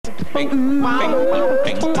Where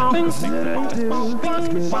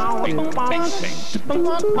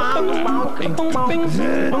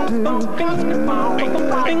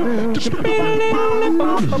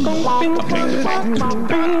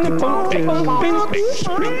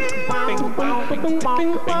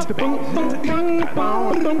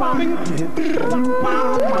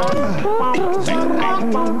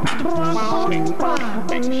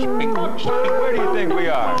do you think we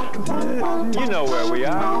are? You know where we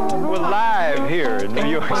are. We're live here in New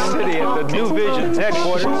York City at the New Vision's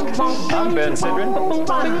headquarters. I'm Ben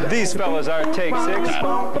Sidran. These fellas are Take Six.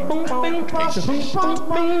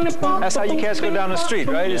 That's how you cats go down the street,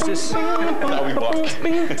 right? Is this how we walk?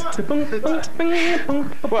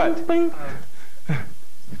 What?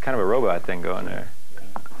 Kind of a robot thing going there.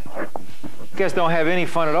 You guys don't have any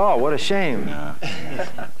fun at all. What a shame. Nah.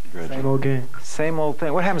 Same old game. Same old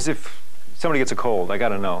thing. What happens if somebody gets a cold? I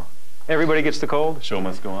gotta know. Everybody gets the cold? The show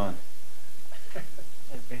must go on. That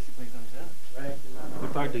basically sums it up, right?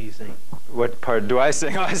 What part do you sing? What part do I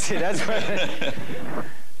sing? Oh, I see. That's right.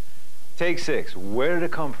 Take Six. Where did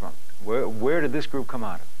it come from? Where did this group come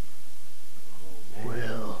out of?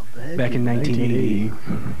 Well, back in 1980.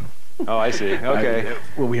 Oh, I see. Okay.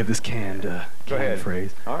 Well, we have this canned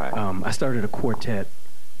phrase. All right. I started a quartet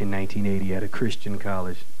in 1980 at a Christian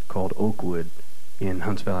college called Oakwood in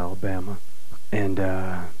Huntsville, Alabama. And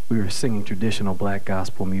we were singing traditional black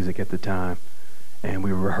gospel music at the time. And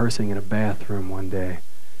we were rehearsing in a bathroom one day,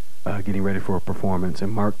 getting ready for a performance.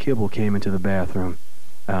 And Mark Kibble came into the bathroom.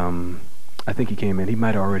 I think he came in. He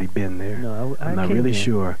might have already been there. No, I'm not really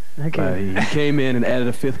sure. He came in and added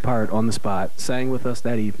a fifth part on the spot, sang with us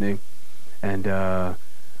that evening. And a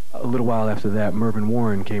little while after that, Mervyn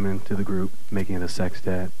Warren came into the group, making it a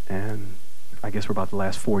sextet. And I guess for about the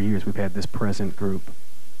last 4 years, we've had this present group.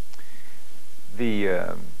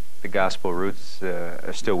 The gospel roots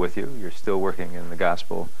are still with you. You're still working in the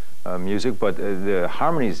gospel music, but the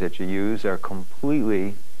harmonies that you use are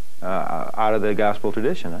completely out of the gospel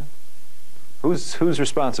tradition, huh? Who's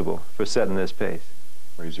responsible for setting this pace?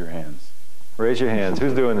 Raise your hands. Raise your hands.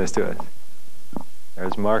 Who's doing this to us?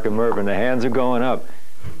 There's Mark and Mervyn. The hands are going up.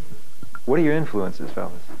 What are your influences,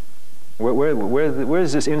 fellas?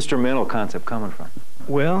 Where's this instrumental concept coming from?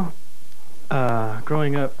 Well,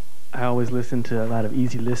 growing up, I always listened to a lot of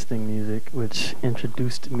easy listening music, which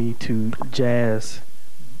introduced me to jazz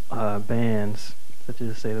bands, such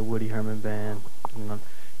as, say, the Woody Herman Band.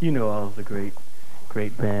 You know all of the great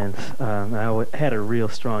bands. I had a real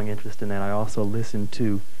strong interest in that. I also listened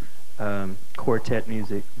to quartet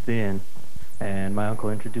music then, and my uncle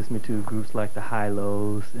introduced me to groups like the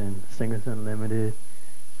High-Lows and Singers Unlimited,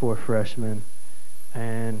 Four Freshmen,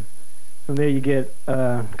 and from there you get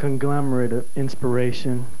a conglomerate of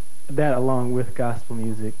inspiration. That, along with gospel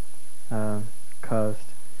music,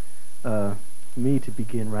 caused me to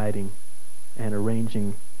begin writing and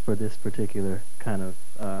arranging for this particular kind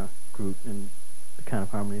of group and the kind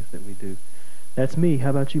of harmonies that we do. That's me.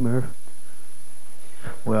 How about you, Merv?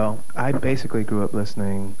 Well, I basically grew up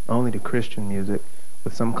listening only to Christian music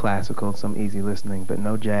with some classical, some easy listening, but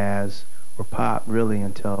no jazz or pop really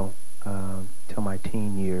until my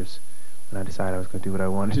teen years when I decided I was going to do what I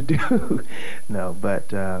wanted to do. No,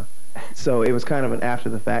 but so it was kind of an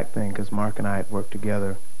after-the-fact thing because Mark and I had worked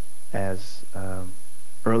together as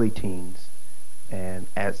early teens and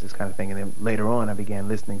as this kind of thing. And then later on, I began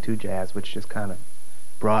listening to jazz, which just kind of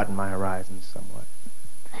broadened my horizons somewhat.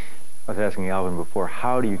 I was asking Alvin before,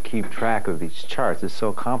 how do you keep track of these charts? It's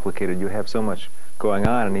so complicated. You have so much going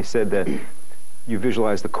on. And he said that you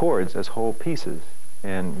visualize the chords as whole pieces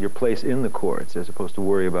and your place in the chords as opposed to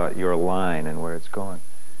worry about your line and where it's going.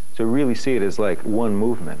 So really see it as like one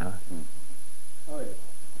movement, huh? Oh, yeah.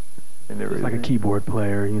 It's like a keyboard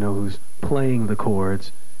player, you know, who's playing the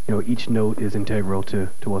chords. You know, each note is integral to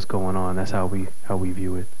what's going on. That's how we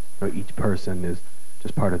view it. You know, each person is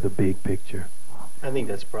just part of the big picture. I think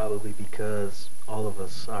that's probably because all of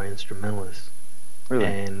us are instrumentalists. Really?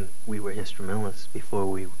 And we were instrumentalists before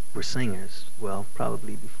we were singers. Well,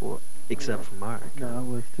 probably before, except for Mark. No, I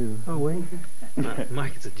was too. Oh, wait.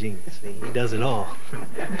 Mark is a genius. He does it all.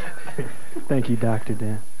 Thank you, Dr.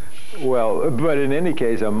 Dan. Well, but in any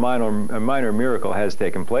case, a minor miracle has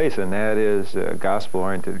taken place, and that is a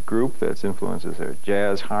gospel-oriented group that's influences their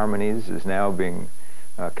jazz harmonies is now being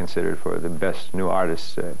considered for the best new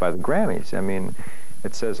artists by the Grammys. I mean,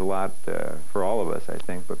 it says a lot for all of us, I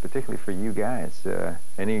think, but particularly for you guys.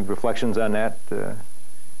 Any reflections on that?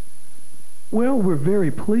 Well, we're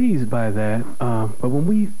very pleased by that, but when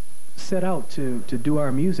we set out to do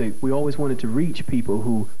our music, we always wanted to reach people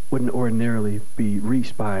who wouldn't ordinarily be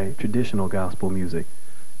reached by traditional gospel music.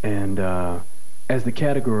 And as the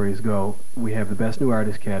categories go, we have the Best New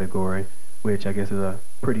Artist category, which I guess is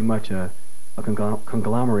pretty much a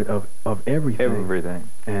conglomerate of everything. Everything.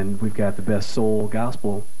 And we've got the Best Soul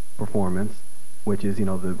Gospel Performance, which is,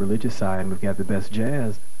 the religious side, and we've got the Best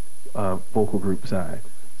Jazz vocal group side.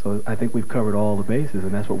 So I think we've covered all the bases,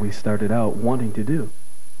 and that's what we started out wanting to do.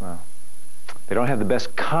 Wow. They don't have the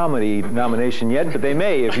Best Comedy nomination yet, but they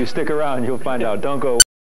may. If you stick around, you'll find out. Don't go